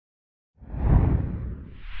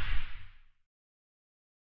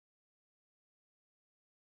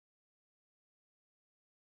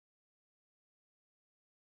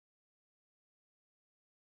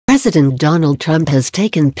President Donald Trump has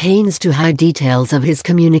taken pains to hide details of his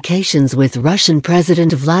communications with Russian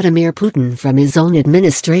President Vladimir Putin from his own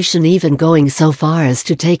administration, even going so far as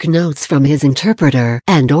to take notes from his interpreter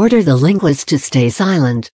and order the linguist to stay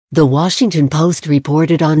silent, The Washington Post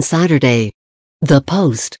reported on Saturday. The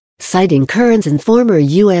Post, citing current and former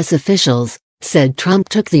U.S. officials, said Trump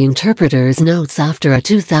took the interpreter's notes after a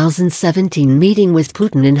 2017 meeting with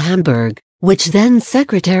Putin in Hamburg, which then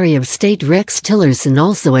Secretary of State Rex Tillerson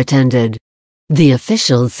also attended. The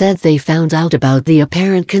officials said they found out about the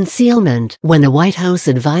apparent concealment when a White House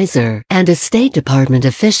advisor and a State Department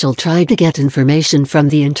official tried to get information from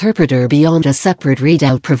the interpreter beyond a separate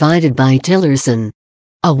readout provided by Tillerson.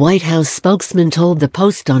 A White House spokesman told the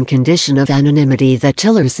Post on condition of anonymity that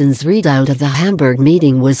Tillerson's readout of the Hamburg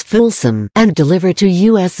meeting was fulsome and delivered to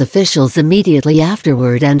U.S. officials immediately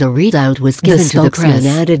afterward, and a readout was given to the press. The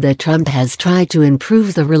spokesman added that Trump has tried to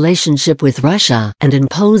improve the relationship with Russia and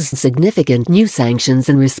imposed significant new sanctions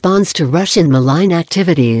in response to Russian malign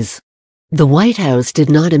activities. The White House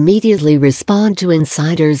did not immediately respond to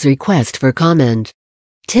insiders' request for comment.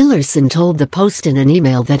 Tillerson told the Post in an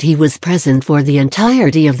email that he was present for the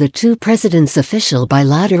entirety of the two presidents' official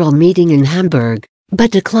bilateral meeting in Hamburg,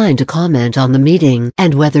 but declined to comment on the meeting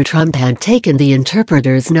and whether Trump had taken the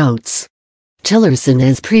interpreter's notes. Tillerson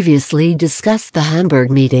has previously discussed the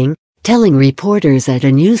Hamburg meeting, telling reporters at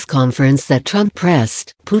a news conference that Trump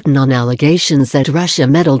pressed Putin on allegations that Russia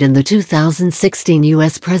meddled in the 2016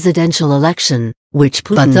 U.S. presidential election, which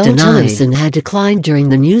Putin denied. Tillerson had declined during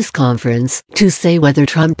the news conference to say whether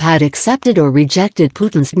Trump had accepted or rejected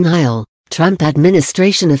Putin's denial. Trump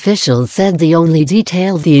administration officials said the only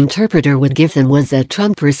detail the interpreter would give them was that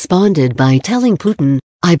Trump responded by telling Putin,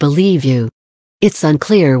 "I believe you." It's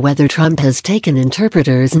unclear whether Trump has taken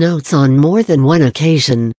interpreters' notes on more than one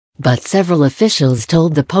occasion, but several officials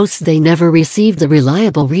told the Post they never received a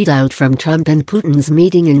reliable readout from Trump and Putin's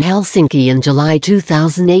meeting in Helsinki in July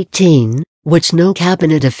 2018, which no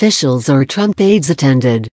cabinet officials or Trump aides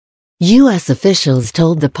attended. U.S. officials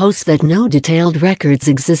told the Post that no detailed records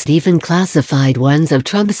exist, even classified ones, of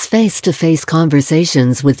Trump's face-to-face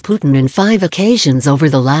conversations with Putin on 5 occasions over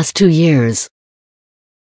the last 2 years.